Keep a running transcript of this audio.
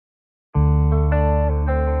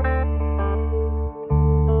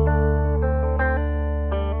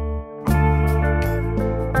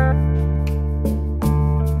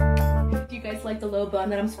the low bun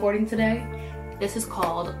that I'm sporting today? This is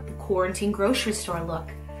called the quarantine grocery store look.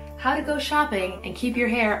 How to go shopping and keep your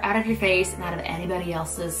hair out of your face and out of anybody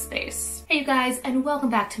else's space. Hey you guys, and welcome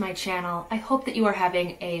back to my channel. I hope that you are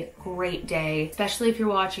having a great day, especially if you're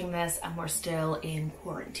watching this and we're still in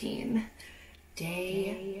quarantine.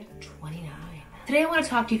 Day 29. Today I want to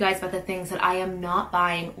talk to you guys about the things that I am not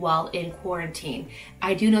buying while in quarantine.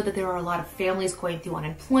 I do know that there are a lot of families going through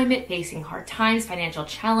unemployment, facing hard times, financial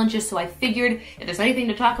challenges, so I figured if there's anything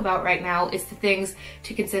to talk about right now, it's the things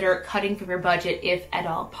to consider cutting from your budget if at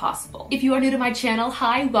all possible. If you are new to my channel,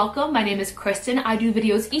 hi, welcome. My name is Kristen. I do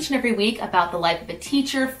videos each and every week about the life of a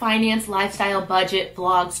teacher, finance, lifestyle, budget,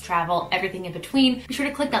 vlogs, travel, everything in between. Be sure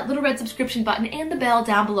to click that little red subscription button and the bell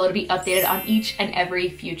down below to be updated on each and every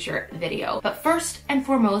future video. But first and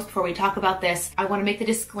foremost, before we talk about this, I want to make the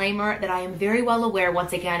disclaimer that I am very well aware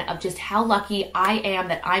once again of just how lucky I am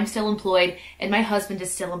that I'm still employed and my husband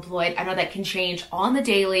is still employed. I know that can change on the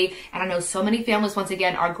daily, and I know so many families once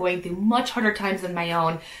again are going through much harder times than my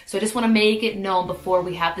own. So I just want to make it known before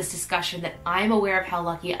we have this discussion that I'm aware of how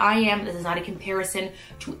lucky I am. This is not a comparison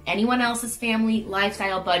to anyone else's family,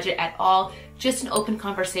 lifestyle, budget at all. Just an open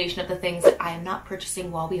conversation of the things that I am not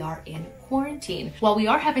purchasing while we are in quarantine. While we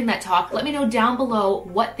are having that talk, let me know down below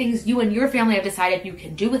what things you and your family have decided you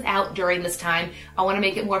can do without during this time. I want to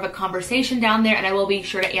make it more of a conversation down there, and I will be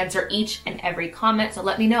sure to answer each and every comment, so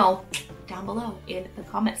let me know down below in the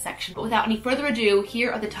comment section. But without any further ado,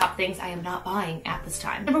 here are the top things I am not buying at this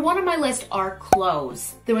time. Number one on my list are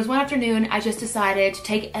clothes. There was one afternoon I just decided to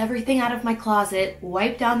take everything out of my closet,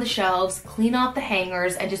 wipe down the shelves, clean off the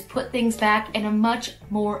hangers, and just put things back in a much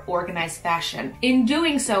more organized fashion. In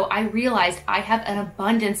doing so, I realized I have an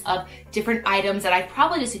abundance of different items that I've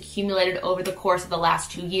probably just accumulated over the course of the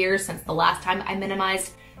last 2 years since the last time I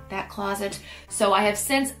minimized that closet. So I have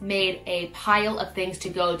since made a pile of things to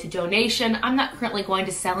go to donation. I'm not currently going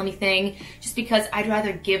to sell anything just because I'd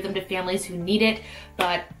rather give them to families who need it,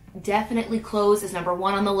 but definitely clothes is number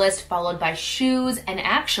one on the list, followed by shoes. And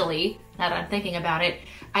actually, now that I'm thinking about it,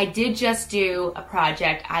 I did just do a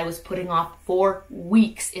project I was putting off for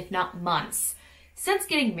weeks, if not months. Since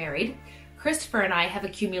getting married, Christopher and I have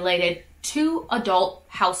accumulated 2 adult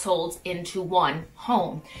households into one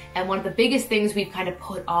home. And one of the biggest things we've kind of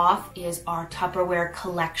put off is our Tupperware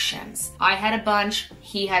collections. I had a bunch,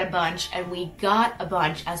 he had a bunch, and we got a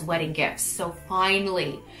bunch as wedding gifts. So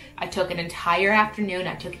finally, I took an entire afternoon,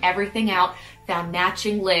 I took everything out, found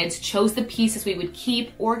matching lids, chose the pieces we would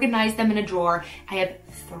keep, organized them in a drawer. I have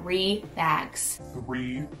 3 bags.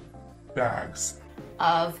 3 bags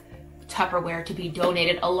of Tupperware to be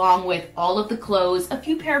donated, along with all of the clothes, a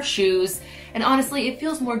few pair of shoes, and honestly it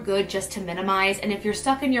feels more good just to minimize. And if you're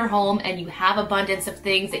stuck in your home and you have abundance of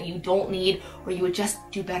things that you don't need or you would just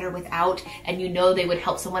do better without, and you know they would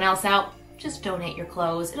help someone else out, just donate your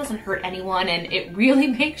clothes. It doesn't hurt anyone, and it really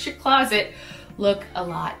makes your closet look a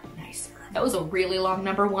lot nicer. That was a really long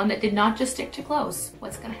number one that did not just stick to clothes.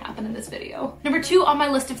 What's gonna happen in this video? Number 2 on my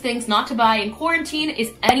list of things not to buy in quarantine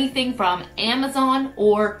is anything from Amazon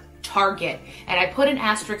or Target. And I put an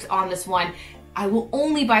asterisk on this one. I will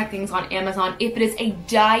only buy things on Amazon if it is a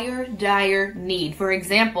dire need. For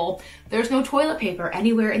example, there's no toilet paper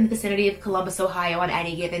anywhere in the vicinity of Columbus, Ohio on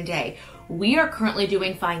any given day. We are currently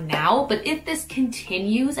doing fine now, but if this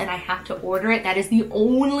continues and I have to order it, that is the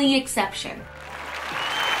only exception.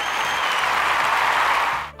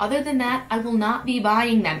 Other than that, I will not be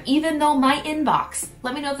buying them, even though my inbox,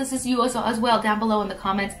 let me know if this is you as well down below in the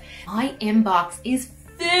comments, my inbox is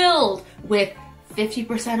filled with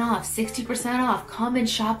 50% off, 60% off, come and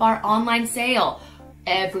shop our online sale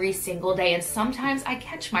every single day. And sometimes I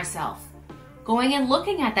catch myself going and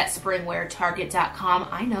looking at that springwear, target.com.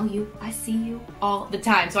 I know you, I see you all the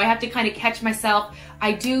time. So I have to kind of catch myself.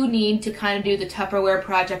 I do need to kind of do the Tupperware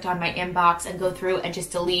project on my inbox and go through and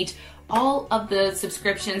just delete all of the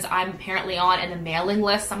subscriptions I'm apparently on and the mailing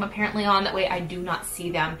lists I'm apparently on. That way I do not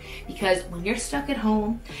see them, because when you're stuck at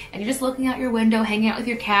home and you're just looking out your window, hanging out with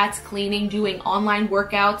your cats, cleaning, doing online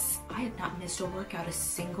workouts, I have not missed a workout a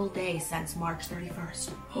single day since March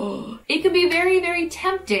 31st. It can be very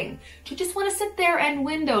tempting to just want to sit there and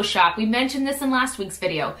window shop. We mentioned this in last week's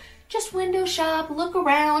video. Just window shop, look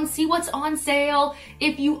around, see what's on sale.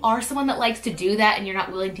 If you are someone that likes to do that and you're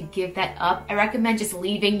not willing to give that up, I recommend just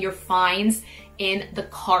leaving your finds in the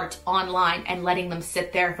cart online and letting them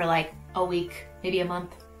sit there for like a week, maybe a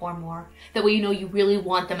month or more. That way you know you really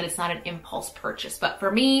want them and it's not an impulse purchase. But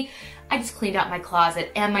for me, I just cleaned out my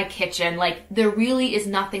closet and my kitchen. Like, there really is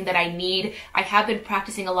nothing that I need. I have been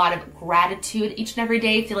practicing a lot of gratitude each and every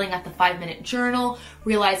day, filling out the 5-minute journal,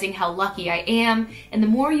 realizing how lucky I am. And the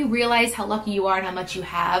more you realize how lucky you are and how much you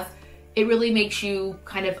have, it really makes you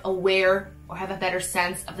kind of aware or have a better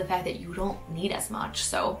sense of the fact that you don't need as much.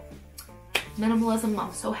 So minimalism,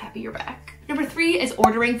 I'm so happy you're back. Number 3 is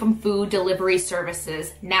ordering from food delivery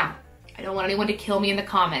services. Now, I don't want anyone to kill me in the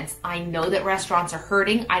comments. I know that restaurants are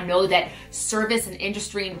hurting. I know that service and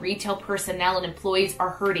industry and retail personnel and employees are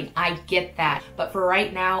hurting. I get that. But for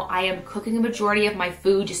right now, I am cooking a majority of my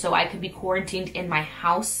food just so I can be quarantined in my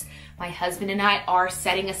house. My husband and I are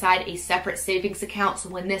setting aside a separate savings account, so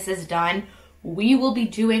when this is done, we will be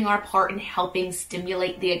doing our part in helping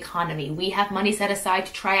stimulate the economy. We have money set aside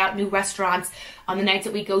to try out new restaurants on the nights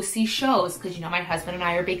that we go see shows, because you know my husband and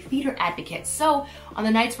I are big theater advocates. So on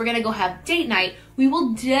the nights we're gonna go have date night, we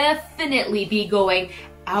will definitely be going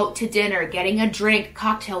out to dinner, getting a drink,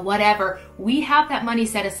 cocktail, whatever. We have that money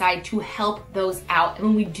set aside to help those out. And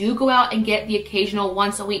when we do go out and get the occasional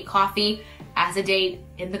once a week coffee as a date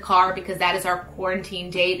in the car, because that is our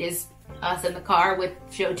quarantine date, is us in the car with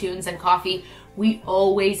show tunes and coffee, we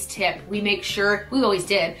always tip. We make sure, we always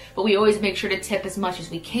did, but we always make sure to tip as much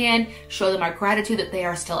as we can, show them our gratitude that they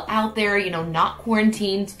are still out there, you know, not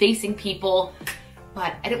quarantined, facing people.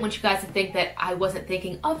 But I didn't want you guys to think that I wasn't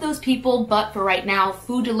thinking of those people. But for right now,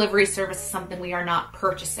 food delivery service is something we are not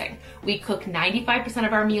purchasing. We cook 95%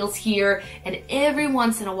 of our meals here, and every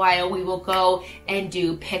once in a while we will go and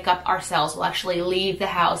do pickup ourselves. We'll actually leave the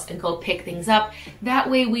house and go pick things up. That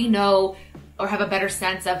way we know or have a better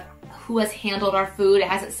sense of who has handled our food. It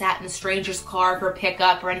hasn't sat in a stranger's car for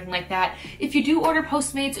pickup or anything like that. If you do order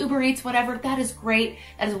Postmates, Uber Eats, whatever, that is great.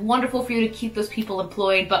 That is wonderful for you to keep those people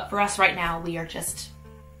employed. But for us right now, we are just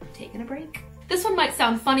taking a break. This one might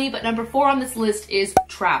sound funny, but number 4 on this list is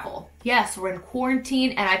travel. Yes, we're in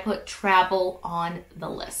quarantine and I put travel on the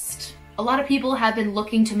list. A lot of people have been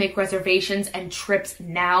looking to make reservations and trips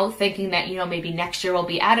now, thinking that, you know, maybe next year we'll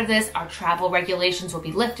be out of this, our travel regulations will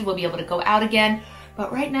be lifted, we'll be able to go out again.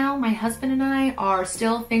 But right now, my husband and I are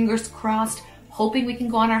still, fingers crossed, hoping we can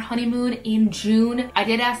go on our honeymoon in June. I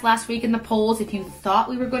did ask last week in the polls if you thought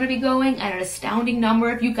we were going to be going, and an astounding number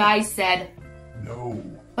of you guys said No.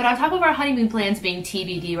 But on top of our honeymoon plans being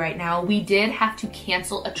TBD right now, we did have to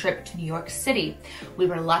cancel a trip to New York City. We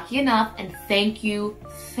were lucky enough, and thank you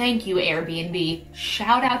Airbnb.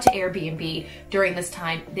 Shout out to Airbnb during this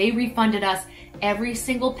time. They refunded us every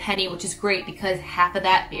single penny, which is great because half of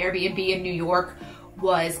that Airbnb in New York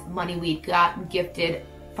was money we got gifted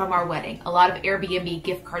from our wedding. A lot of Airbnb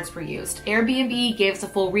gift cards were used. Airbnb gave us a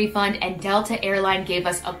full refund, and Delta Airline gave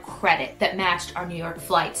us a credit that matched our New York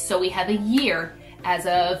flights. So we have a year as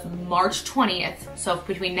of March 20th. So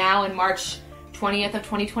between now and March 20th of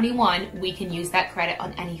 2021, we can use that credit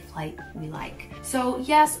on any flight we like. So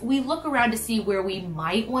yes, we look around to see where we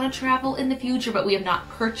might want to travel in the future, but we have not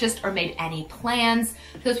purchased or made any plans.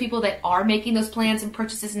 Those people that are making those plans and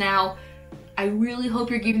purchases now, I really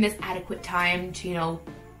hope you're giving this adequate time to, you know,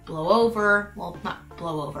 blow over. Well, not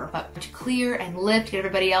blow over, but to clear and lift, get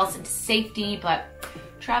everybody else into safety. But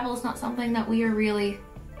travel is not something that we are really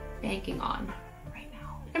banking on right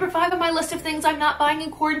now. Number 5 on my list of things I'm not buying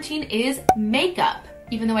in quarantine is makeup,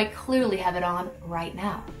 even though I clearly have it on right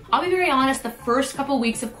now. I'll be very honest, the first couple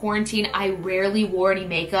weeks of quarantine, I rarely wore any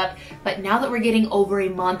makeup, but now that we're getting over a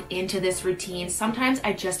month into this routine, sometimes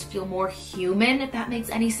I just feel more human, if that makes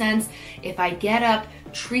any sense. If I get up,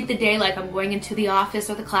 treat the day like I'm going into the office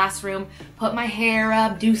or the classroom, put my hair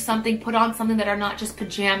up, do something, put on something that are not just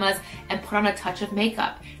pajamas, and put on a touch of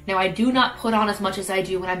makeup. Now, I do not put on as much as I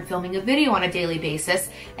do when I'm filming a video on a daily basis.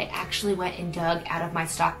 I actually went and dug out of my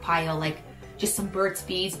stockpile, like, just some Burt's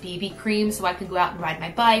Bees BB cream so I can go out and ride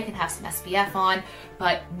my bike and have some SPF on,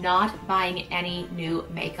 but not buying any new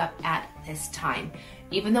makeup at this time.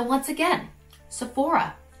 Even though, once again,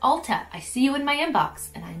 Sephora, Ulta, I see you in my inbox,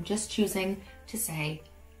 and I'm just choosing to say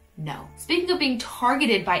no. Speaking of being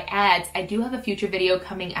targeted by ads, I do have a future video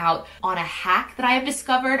coming out on a hack that I have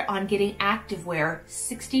discovered on getting activewear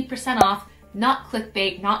 60% off. Not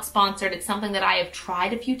clickbait, not sponsored. It's something that I have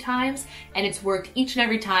tried a few times and it's worked each and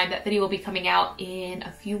every time. That video will be coming out in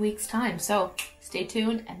a few weeks' time. So stay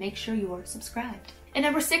tuned and make sure you are subscribed. And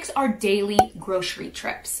number 6 are daily grocery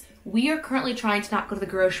trips. We are currently trying to not go to the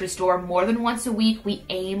grocery store more than once a week. We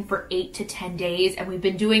aim for 8 to 10 days, and we've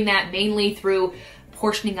been doing that mainly through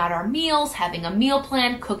portioning out our meals, having a meal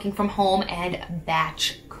plan, cooking from home, and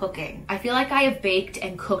batch cooking. I feel like I have baked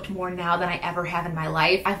and cooked more now than I ever have in my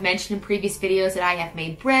life. I've mentioned in previous videos that I have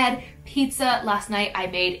made bread, pizza. Last night I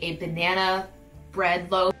made a banana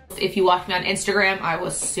bread loaf. If you watch me on Instagram, I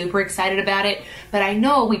was super excited about it. But I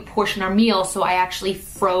know we portion our meals, so I actually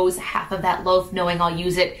froze half of that loaf knowing I'll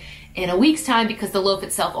use it in a week's time because the loaf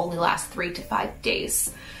itself only lasts 3 to 5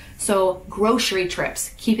 days. So grocery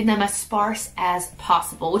trips, keeping them as sparse as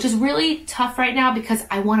possible, which is really tough right now because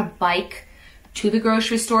I want to bike to the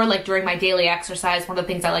grocery store. Like during my daily exercise, one of the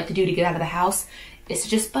things I like to do to get out of the house is to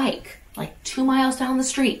just bike. Like 2 miles down the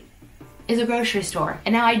street is a grocery store.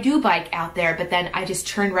 And now I do bike out there, but then I just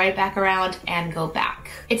turn right back around and go back.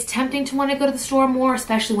 It's tempting to want to go to the store more,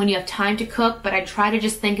 especially when you have time to cook, but I try to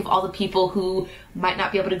just think of all the people who might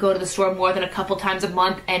not be able to go to the store more than a couple times a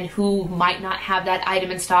month and who might not have that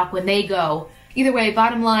item in stock when they go. Either way,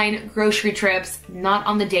 bottom line, grocery trips, not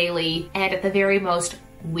on the daily, and at the very most,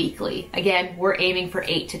 weekly. Again, we're aiming for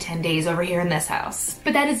 8 to 10 days over here in this house.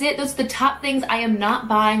 But that is it. Those are the top things I am not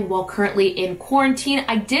buying while currently in quarantine.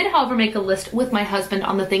 I did, however, make a list with my husband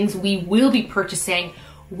on the things we will be purchasing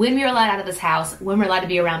when we are allowed out of this house, when we're allowed to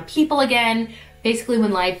be around people again, basically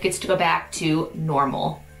when life gets to go back to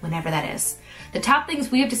normal, whenever that is. The top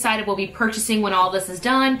things we have decided we'll be purchasing when all this is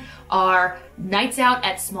done are nights out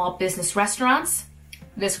at small business restaurants.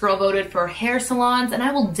 This girl voted for hair salons, and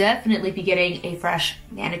I will definitely be getting a fresh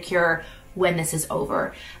manicure when this is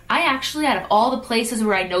over. I actually, out of all the places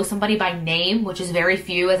where I know somebody by name, which is very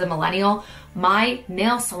few as a millennial, my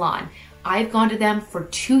nail salon, I've gone to them for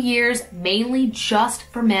 2 years, mainly just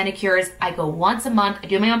for manicures. I go once a month. I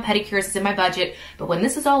do my own pedicures. It's in my budget. But when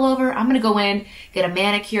this is all over, I'm going to go in, get a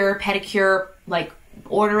manicure, pedicure, like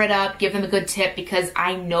order it up, give them a good tip because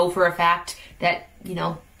I know for a fact that, you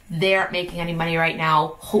know, they aren't making any money right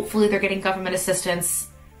now. Hopefully they're getting government assistance.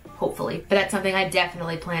 Hopefully. But that's something I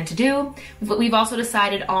definitely plan to do. But we've also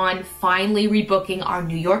decided on finally rebooking our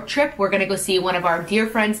New York trip. We're gonna go see one of our dear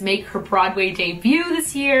friends make her Broadway debut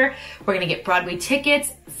this year. We're gonna get Broadway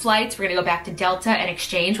tickets, flights. We're gonna go back to Delta and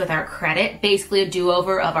exchange with our credit. Basically a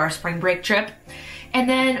do-over of our spring break trip. And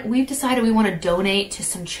then we've decided we want to donate to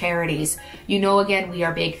some charities. You know, again, we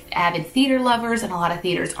are big avid theater lovers and a lot of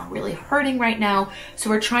theaters are really hurting right now. So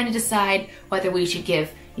we're trying to decide whether we should give,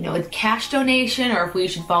 you know, a cash donation or if we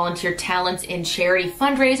should volunteer talents in charity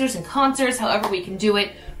fundraisers and concerts. However we can do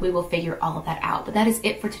it, we will figure all of that out. But that is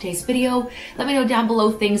it for today's video. Let me know down below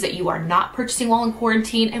things that you are not purchasing while in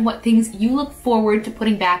quarantine and what things you look forward to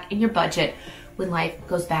putting back in your budget when life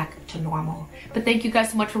goes back to normal. But thank you guys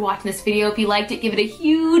so much for watching this video. If you liked it, give it a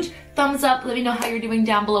huge thumbs up. Let me know how you're doing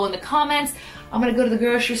down below in the comments. I'm gonna go to the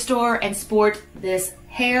grocery store and sport this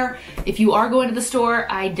hair. If you are going to the store,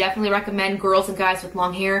 I definitely recommend girls and guys with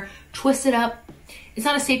long hair, twist it up. It's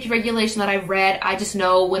not a safety regulation that I've read. I just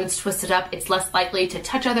know when it's twisted up, it's less likely to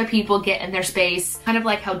touch other people, get in their space. Kind of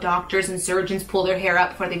like how doctors and surgeons pull their hair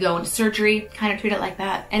up before they go into surgery. Kind of treat it like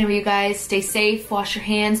that. Anyway, you guys, stay safe, wash your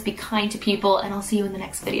hands, be kind to people, and I'll see you in the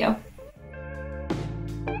next video.